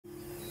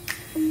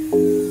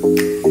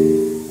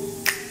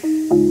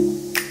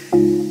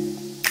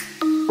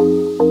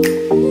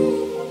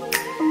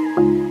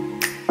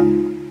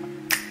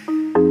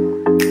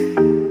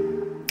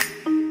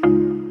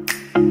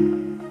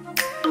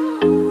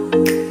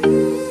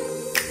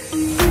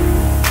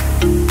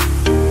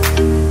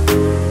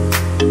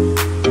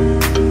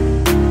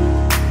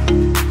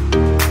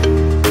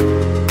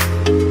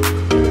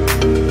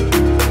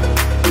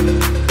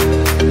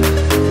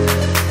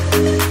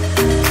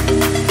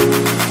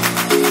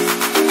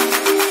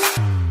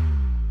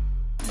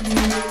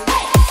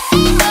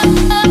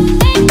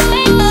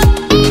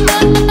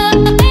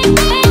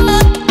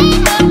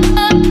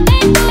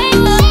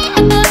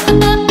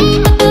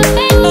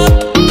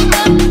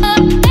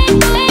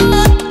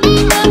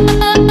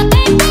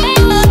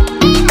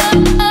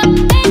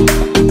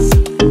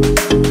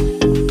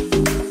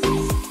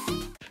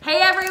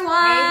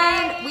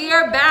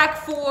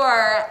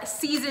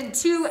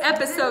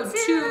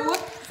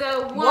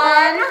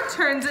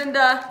turns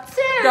into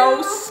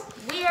Dose.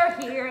 We are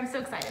here. I'm so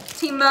excited.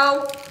 Team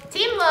Mo.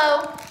 Team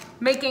Lo.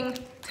 Making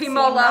Team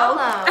MoLo.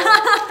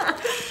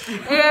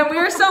 And we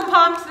are so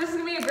pumped. This is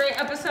going to be a great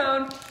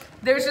episode.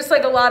 There's just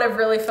like a lot of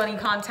really funny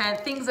content,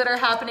 things that are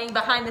happening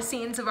behind the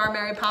scenes of our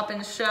Mary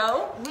Poppins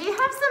show. We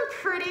have some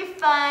pretty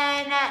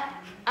fun,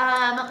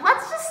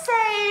 let's just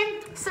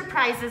say,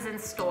 surprises in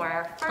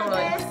store for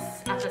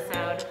this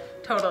episode.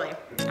 Totally.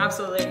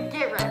 Absolutely.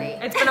 Get ready.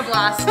 It's been a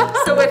blast.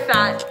 So with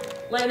that,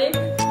 landing,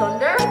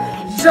 thunder,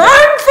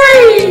 germ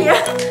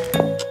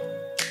free!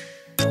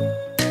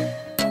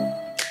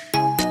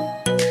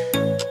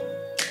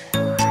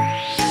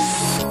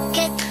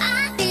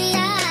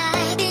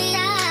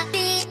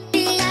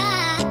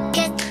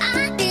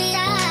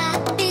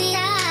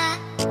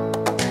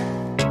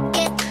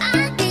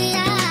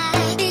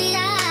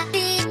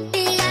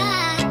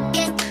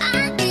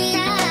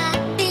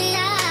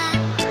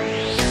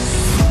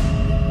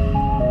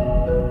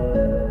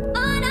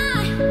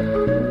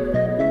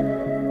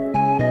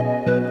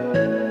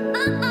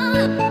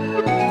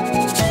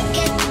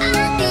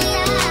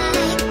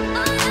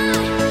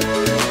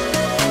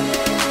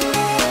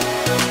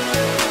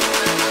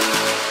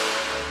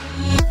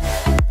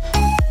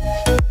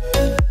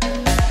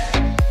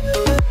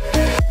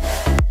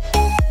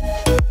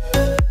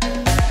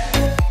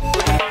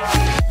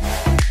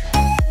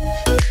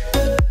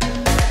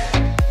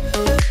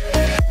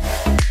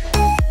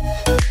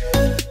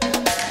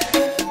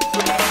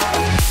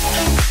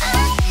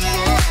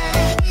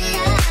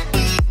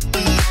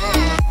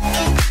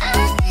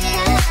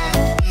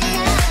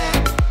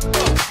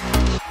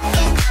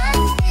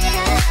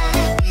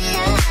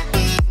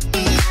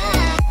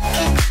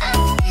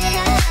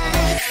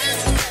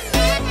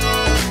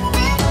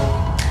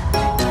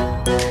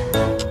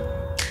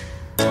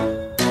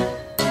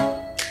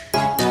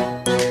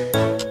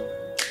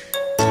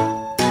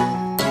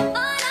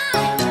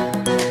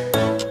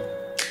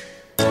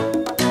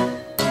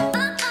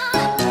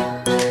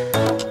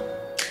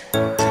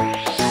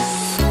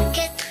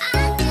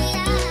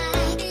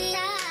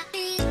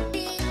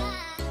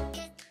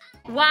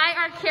 Why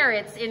are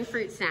carrots in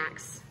fruit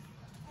snacks?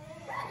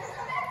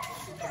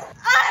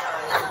 I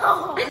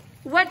don't know.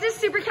 What does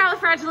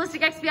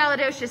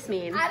supercalifragilisticexpialidocious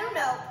mean? I don't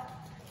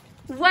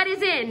know. What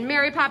is in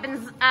Mary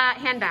Poppins'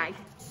 handbag?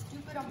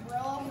 Stupid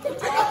umbrella with a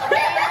top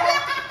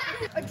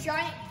handle, a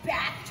giant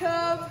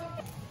bathtub,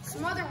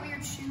 some other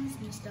weird shoes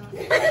and stuff.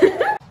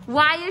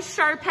 Why is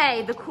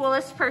Sharpay the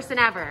coolest person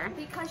ever?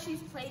 Because she's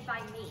played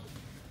by me.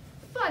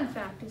 Fun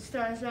fact of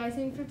Stars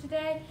Rising for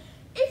today.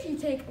 If you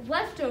take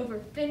leftover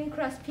thin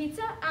crust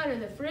pizza out of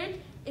the fridge,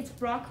 it's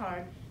rock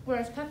hard,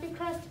 whereas puffy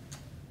crust...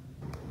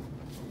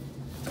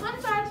 Fun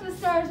fact with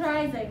Stars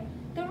Rising.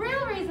 The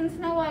real reason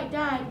Snow White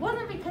died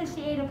wasn't because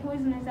she ate a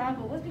poisonous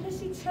apple, it was because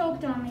she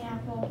choked on the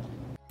apple.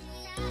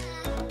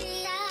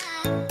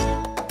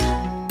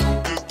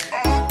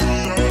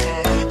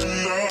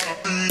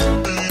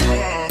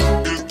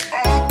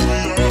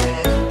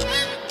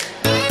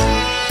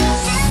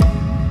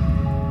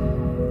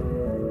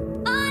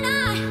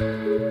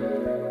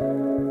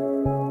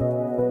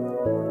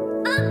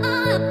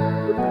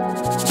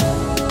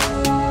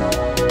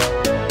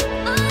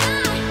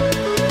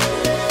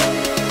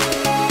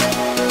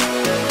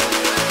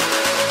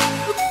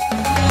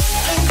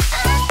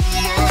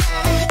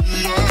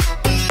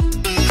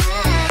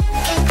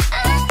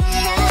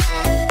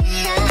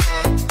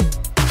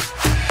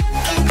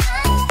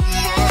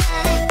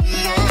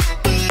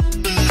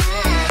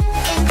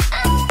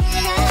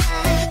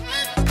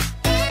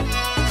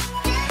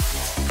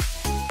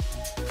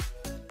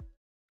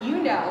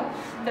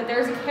 That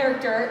there's a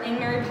character in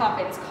Mary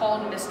Poppins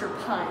called Mr.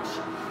 Punch.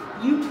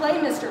 You play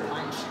Mr.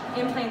 Punch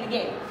in playing the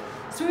game.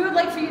 So we would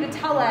like for you to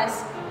tell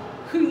us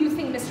who you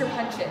think Mr.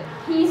 Punch is.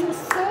 He's a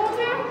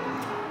soldier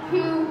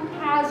who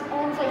has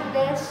arms like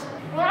this.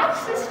 Well,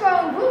 actually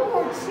strong World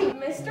War II.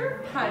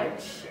 Mr.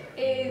 Punch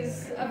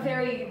is a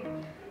very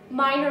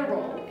minor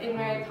role in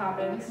Mary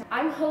Poppins.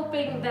 I'm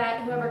hoping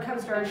that whoever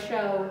comes to our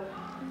show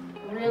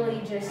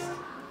really just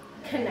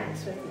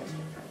connects with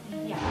Mr.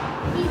 Punch.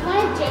 Yeah. He's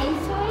one of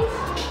Jane's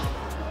toys.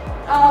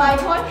 My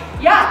toy?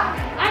 Yeah.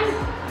 I'm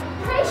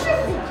pretty sure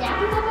he's a Jack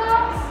in the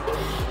Box.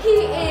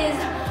 He is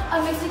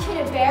a mix between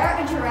a bear,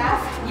 a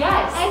giraffe,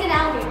 yes, and an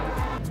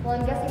alligator. Well,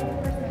 I'm guessing the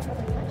person that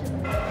probably punches him.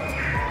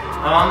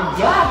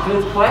 Yeah,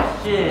 good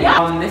question.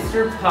 Yeah.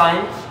 Mr.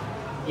 Punch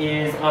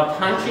is a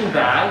punching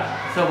bag.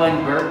 So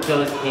when Bert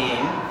goes in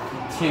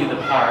to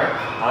the park,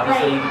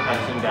 obviously the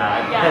punching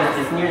bag,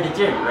 because it's near the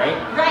gym, right?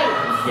 Right.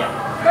 Yeah.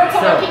 Bert's a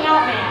working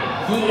out man.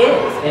 He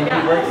is, and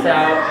he works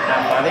out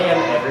at 5 a.m.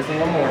 every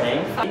single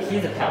morning.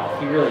 He's a pal.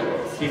 He really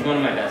is. He's one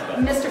of my best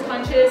buds. Mr.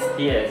 Punch is?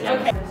 He is, yeah.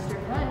 Okay. Mr.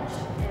 Punch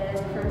is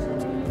a person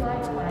who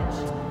likes punch.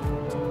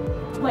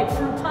 Like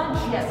fruit punch?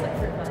 Yes, like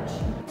fruit punch.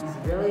 He's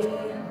really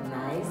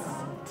nice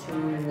to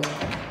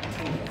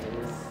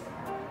teenagers,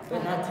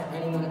 but not to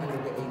anyone under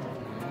the age of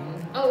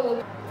 9.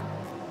 Oh.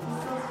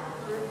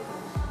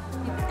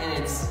 And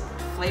it's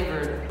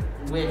flavored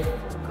with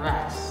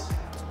grass.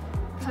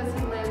 Because he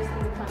lives in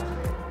the country.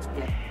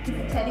 Yeah. He's a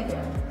teddy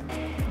bear.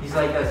 He's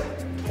like a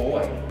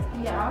toy.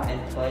 Yeah.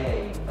 And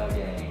play a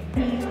game.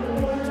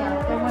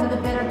 Yeah, they're one of the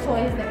better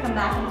toys that come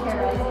back and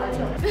terrorize our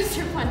children.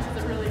 Mr. Punch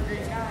is a really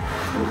great guy.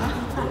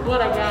 What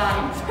a guy.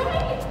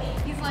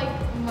 He's like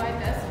my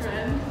best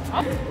friend.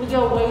 We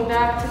go way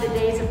back to the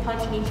days of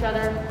punching each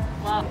other.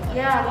 Wow.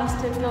 Yeah, we used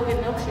to go get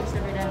milkshakes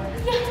every day.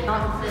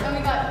 Yeah. And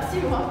we got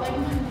 2 on like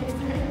Mondays,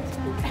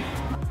 right?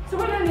 So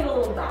we're gonna need a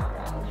little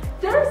background.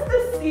 There's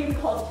this scene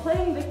called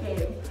Playing the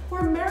Game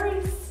where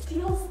Mary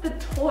steals the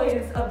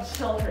toys of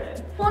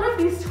children. One of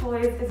these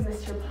toys is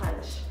Mr.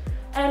 Punch.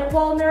 And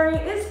while Mary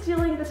is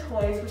stealing the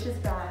toys, which is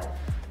bad,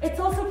 it's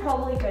also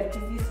probably good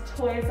because these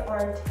toys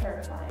are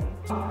terrifying.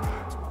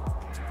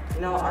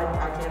 You know, I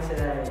can't say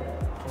that I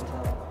can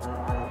tell. I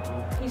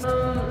don't know.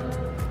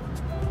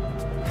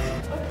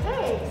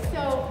 Okay, so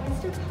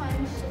Mr.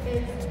 Punch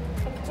is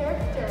a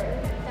character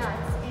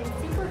that's in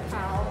Super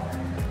Cow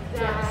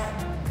that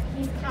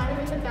he's kind of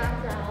in the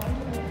background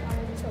and kind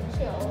of so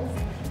chills.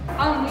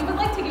 We would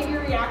like to get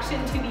your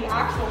reaction to the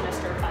actual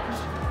Mr. Punch.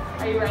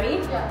 Are you ready?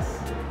 Yes.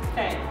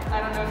 Okay,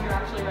 I don't know if you're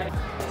actually ready.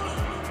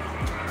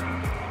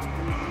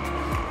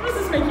 How does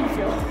this make you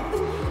feel?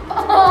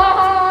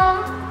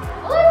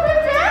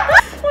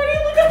 Why do you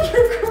look like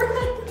you're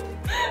crying?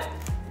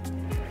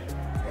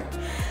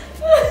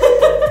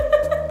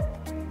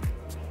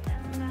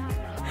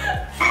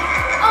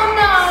 Oh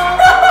no!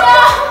 No!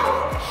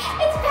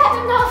 It's bad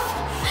enough!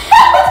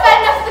 It's bad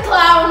enough for the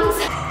clowns!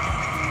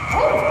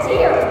 Oh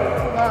dear!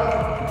 Hello.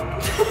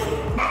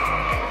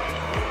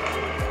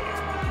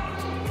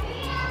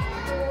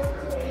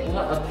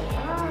 What a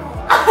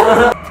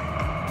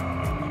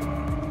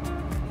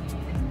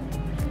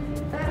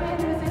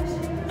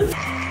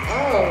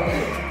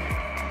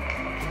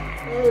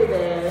Hey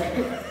there.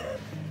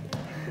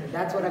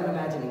 That's what I'm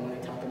imagining when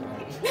I talk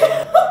about it.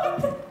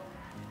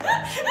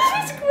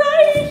 She's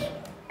crying.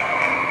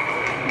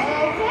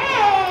 Okay!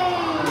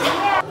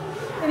 Yeah.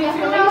 Any I don't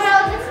know feelings? what I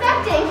was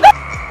expecting.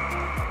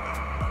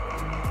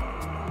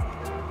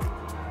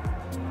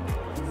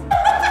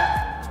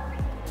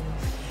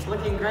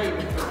 Looking great.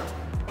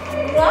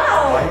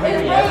 Wow! Why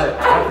did we ever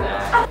have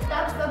that?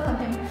 That's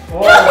something.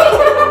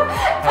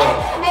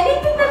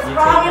 Anything that's You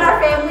wrong take in it. our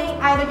family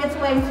either gets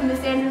blamed to Miss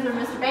Andrews or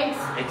Mr. Banks.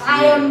 It's I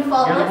you. am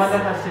faultless. You're the one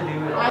that has to do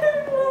it.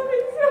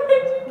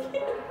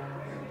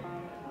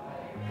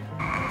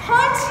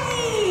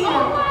 Punchy! Oh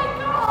my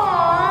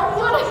Aw,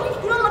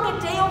 you don't look a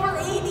day over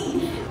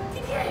 80.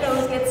 Did your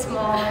nose get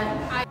smaller?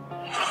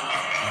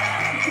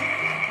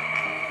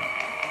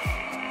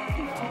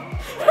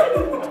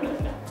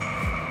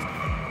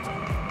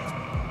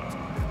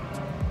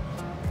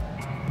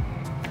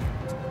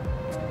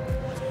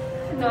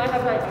 No, I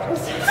have nightmares.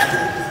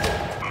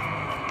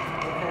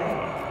 Okay.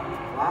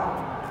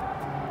 Wow.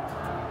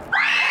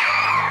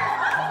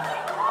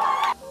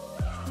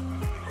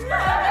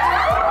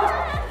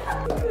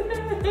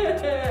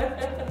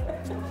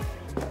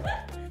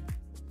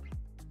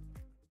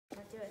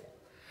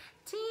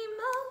 Team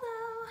MoLo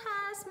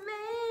has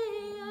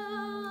mail.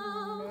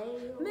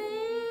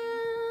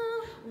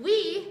 We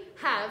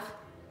have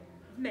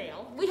mail.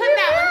 We have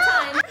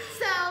Valentine.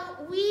 So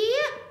we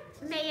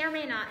may or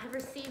may not have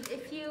received a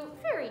few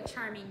very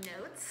charming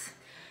notes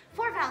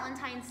for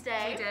Valentine's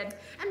Day. We did.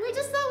 And we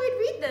just thought we'd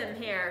read them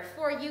here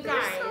for you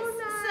guys. So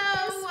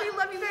nice. So We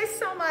love you guys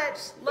so much.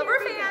 Love our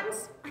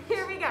fans.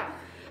 Here we go.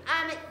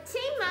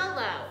 Team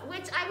MoLo,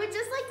 which I would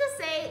just like to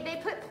say they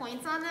put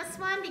points on this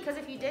one because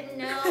if you didn't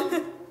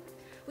know,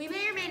 we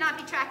may or may not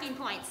be tracking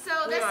points. So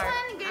We this are.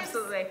 one gives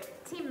Absolutely.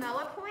 Team Mo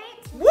a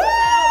point. Woo!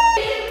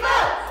 Team Mo,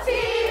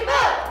 Team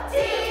Mo,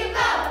 Team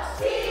Mo,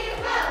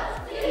 Team Mo,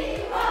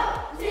 Team Mo,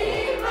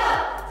 Team Mo, Team Mo,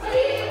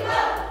 Team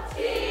Mo. What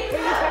do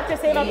you have to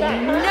say about that?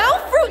 No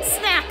fruit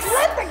snacks.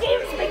 Let the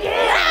games begin.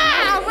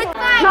 Yeah, with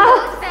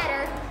Mo's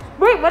better.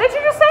 Wait, what did you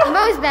just say?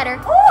 Mo's better.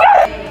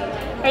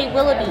 Hey,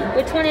 Willoughby,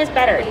 which one is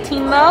better,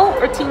 Team Mo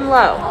or Team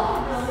Lo?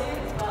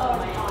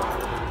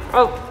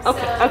 Oh,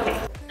 okay, okay.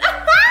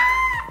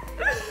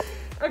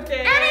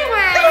 Okay.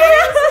 Anyways,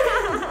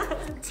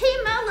 Team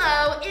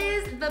MoLo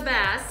is the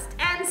best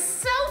and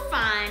so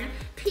fun.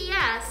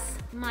 P.S.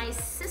 My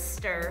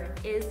sister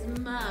is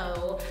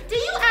Mo. Do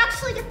you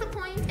actually get the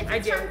point if I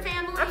it's do. from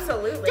family?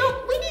 Absolutely.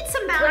 Don't we need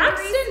some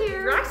boundaries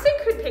here? Braxton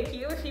could pick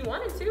you if he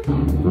wanted to.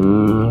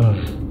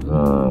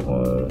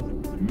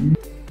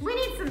 We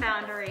need some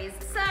boundaries.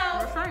 So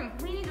fine.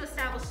 we need to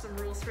establish some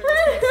rules for this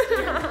next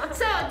year.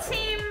 So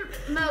Team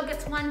Mo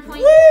gets 1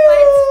 point, Woo! but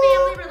it's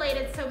family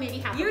related, so maybe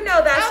half. You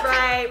know that's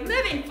Okay, right.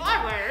 moving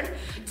forward,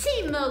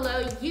 Team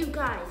MoLo, you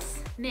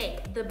guys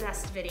make the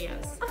best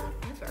videos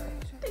ever.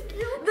 Thank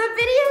you. The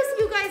videos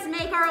you guys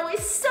make are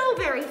always so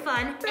very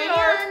fun They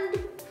and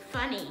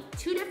funny.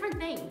 Two different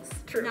things,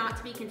 True. not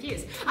to be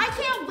confused. I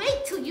can't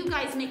wait till you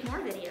guys make more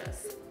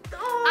videos. Aww.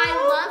 I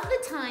love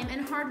the time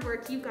and hard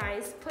work you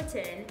guys put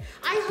in.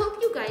 I hope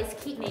you guys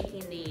keep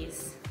making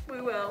these We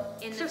will.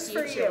 in the Just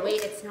for future. you.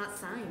 Wait, it's not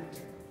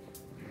signed.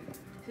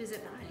 Who's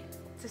it by?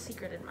 It's a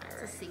secret admirer.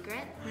 It's a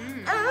secret?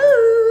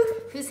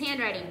 Oh. Whose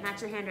handwriting?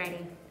 Match your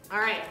handwriting. All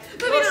right.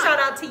 Well, shout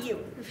out to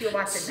you if you're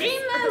watching Team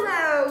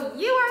MoLo,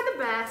 you are the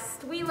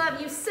best. We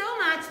love you so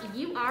much.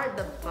 You are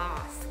the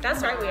boss.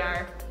 That's right, we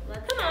are.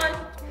 Come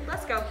on,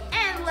 let's go.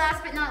 And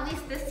last but not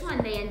least, this one,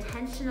 they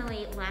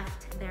intentionally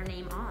left their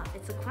name off.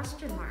 It's a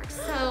question mark.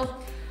 So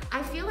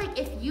I feel like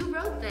if you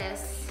wrote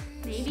this,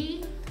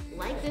 maybe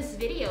like this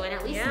video and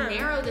at least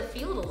narrow the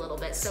field a little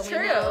bit so we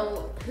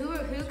know who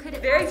could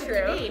it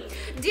possibly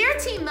be. Dear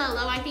Team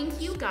MoLo, I think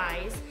you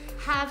guys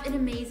have an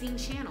amazing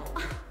channel.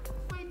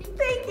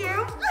 Thank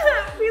you.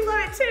 We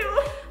love it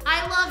too.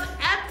 I love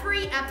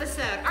every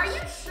episode. Are you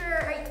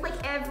sure? Like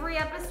every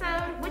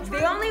episode? Which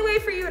one? The only way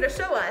for you to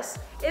show us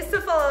is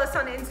to follow us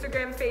on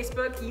Instagram,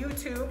 Facebook,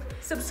 YouTube,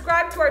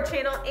 subscribe to our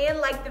channel, and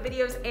like the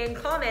videos and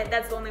comment.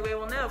 That's the only way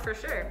we'll know for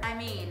sure. I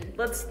mean,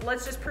 let's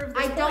just prove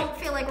this I point. don't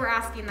feel like we're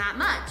asking that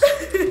much.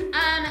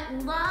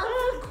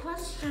 Love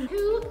question.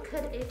 Who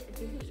could it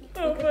be?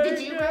 Did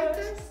you write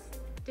this?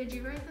 Did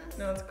you write this?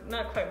 No, it's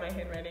not quite my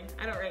handwriting.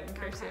 I don't write in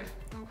cursive.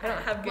 Okay. I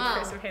don't have good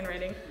cursive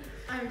handwriting.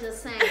 I'm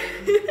just saying,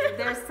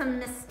 there's some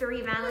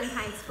mystery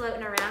Valentines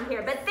floating around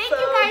here. But thank you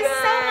guys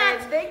so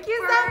much. Thank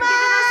you for so giving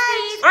us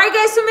these. All right,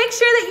 guys, so make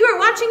sure that you are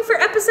watching for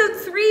episode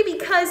 3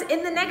 because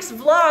in the next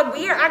vlog,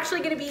 we are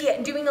actually going to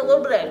be doing a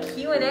little bit of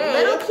Q&A.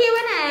 Little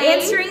Q&A.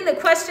 Answering the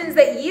questions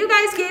that you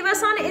guys gave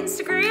us on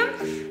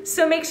Instagram.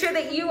 So make sure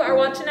that you are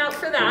watching out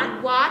for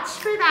that. Watch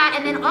for that.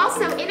 And then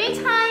also,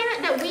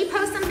 anytime that we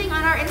post something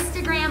on our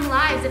Instagram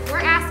lives, if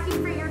we're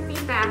asking for your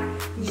feedback,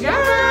 jump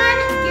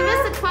on, give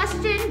us a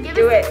question, give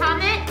us a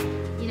comment.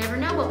 You never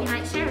know what we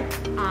might share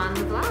on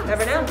the vlog.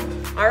 Never know.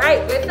 All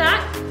right, with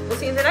that, we'll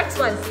see you in the next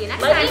one. See you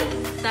next time.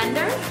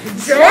 Thunder.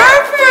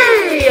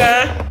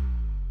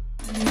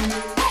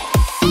 Jerky!